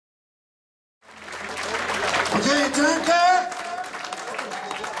Danke.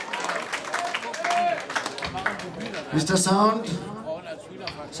 Wie ist der Sound?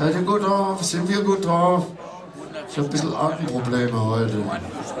 Seid ihr gut drauf? Sind wir gut drauf? Ich habe ein bisschen Atemprobleme heute.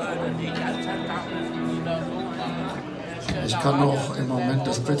 Ich kann auch im Moment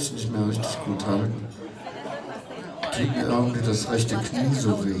das Bett nicht mehr richtig gut halten. Tut mir irgendwie das rechte Knie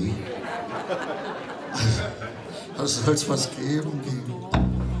so weh. Also soll es was geben?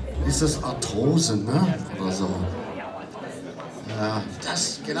 Ist das Arthrose, ne? Oder so. Ja,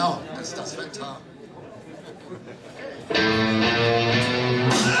 das, genau, das ist das Wetter.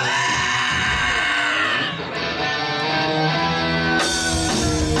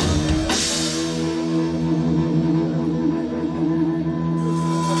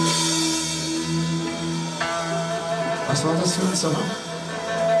 Was war das für ein Song?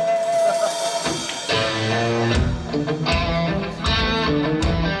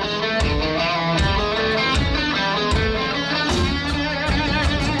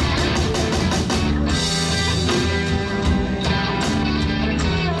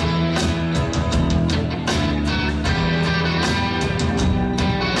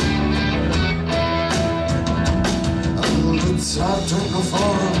 Zarte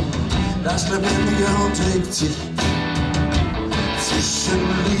Form, das Lebendige und regt sich. Zwischen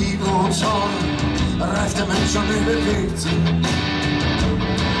Liebe und Zorn reift der Mensch und er bewegt sich.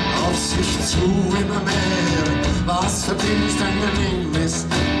 Auf sich zu immer mehr, was für dich nicht angenehm ist.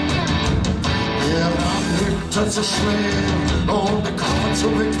 Der Anhüter zu schwer und der Koffer zu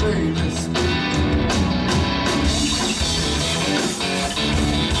bequem ist.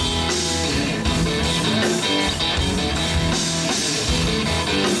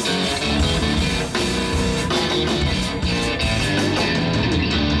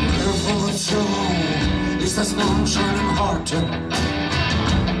 Ist das Mondschein im Horte,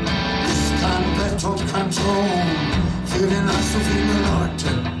 ist kein Bett und kein Thron für den Rest so viele Leute.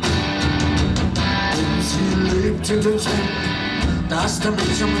 Und sie lebt in dem Sinn, dass der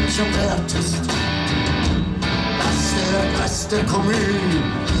Mensch am Menschen wert ist, dass der Geist der Komödie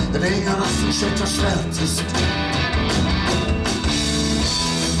der Genossen steht das Schwert ist.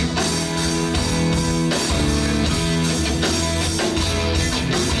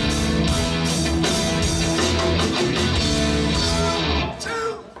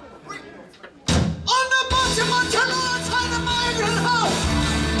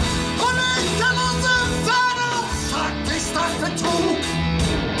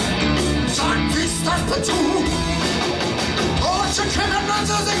 Und sie kümmern man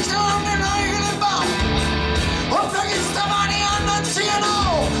so sich um den eigenen Bau. Und vergisst aber die anderen ziehen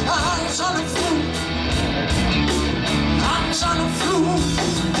auf. Angst an dem Flug. Angst an dem Flug.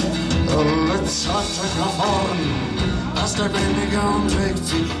 Jetzt hat euch nach vorn, das Lebendige und trägt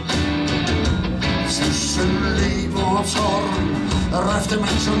sich. Zwischen Liebe und Zorn reift der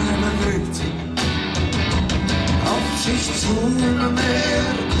Mensch und er bewegt sich. Auf sich zu immer mehr,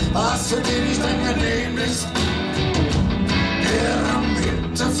 was für den nicht angenehm ist. Der am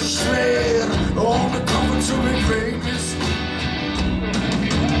Hintern so schwer, ohne Koffer zu bequem ist.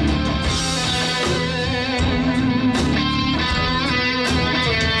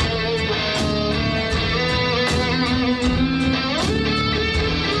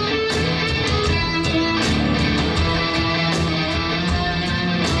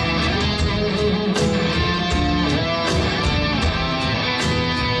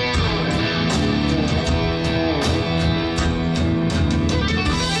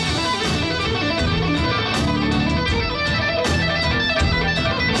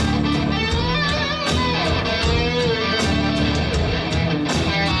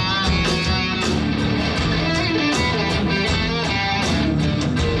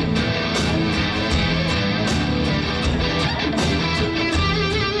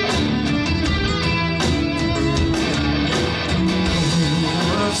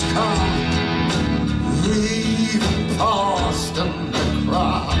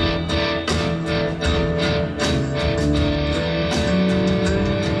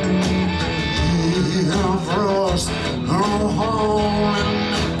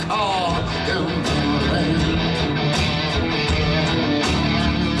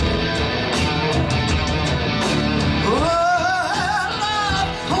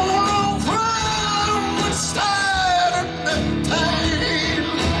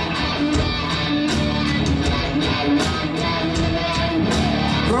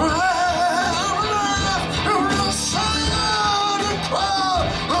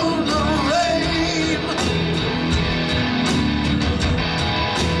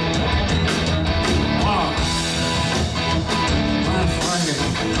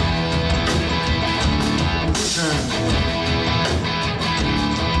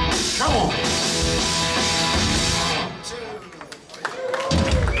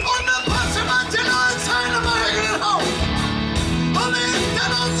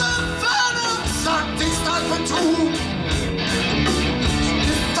 an unsere Ferne und sagt, dies das Betrug.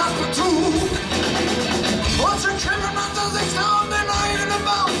 Dies das Betrug. Und sie kämpfen unter sich um den eigenen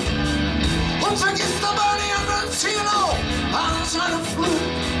Bauch. Und vergisst dabei die anderen Ziele auch an seinem Flug.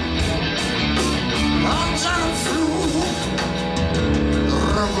 An seinem Flug.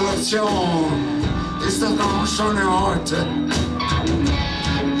 Revolution ist das noch schon heute.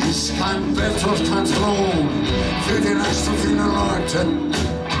 Ist kein Bett und kein Thron für die Rest so viele Leute.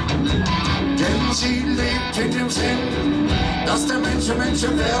 Denn sie lebt in dem Sinn, dass der Mensch ein Mensch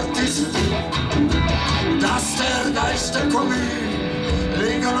wert ist. Dass der Geist der Komödie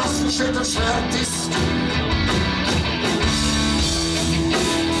Genossen Schild und Schwert ist.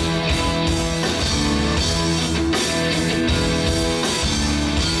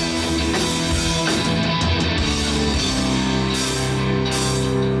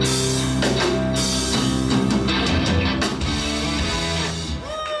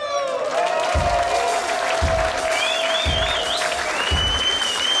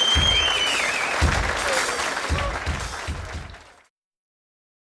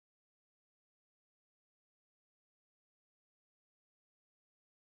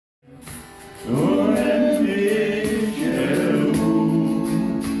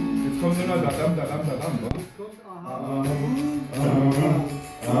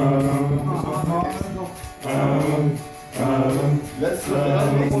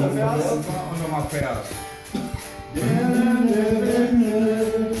 Letzter Vers und nochmal Vers.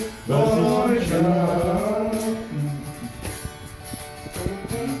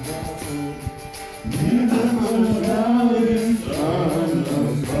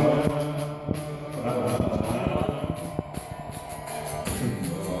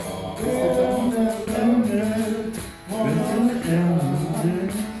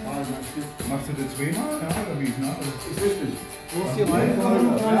 Machst du das zweimal? Ja, oder wie? Ne? Das ist richtig. Du musst hier reinkommen.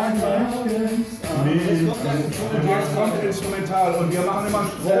 Und jetzt kommt Instrumental und wir machen immer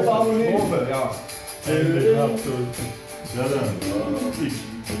Strophe. Ja. Ja, dann. Ich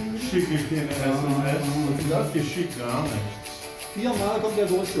schicke dir eine SMS. Das geschickt gar nicht. Viermal kommt der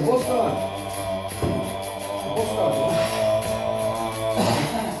große.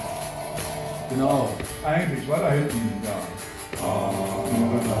 Genau. Eigentlich war da hinten, ja.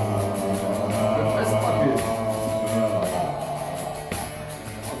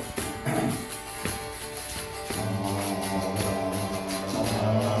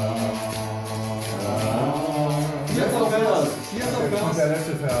 Jetzt noch Vers. Jetzt kommt der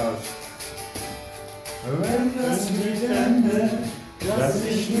letzte Vers. Wenn das nicht endet, dass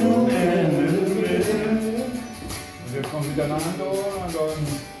ich nur enden will. Und jetzt kommt wieder eine andere.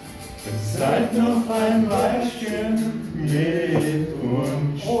 Seid noch ein Weilchen, geht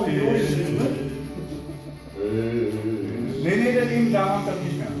und still. Nee, da macht das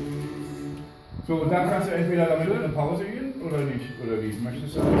nicht mehr. So, und dann kannst du entweder damit eine Pause gehen oder nicht. Oder wie?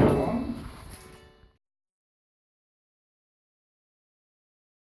 Möchtest du das machen?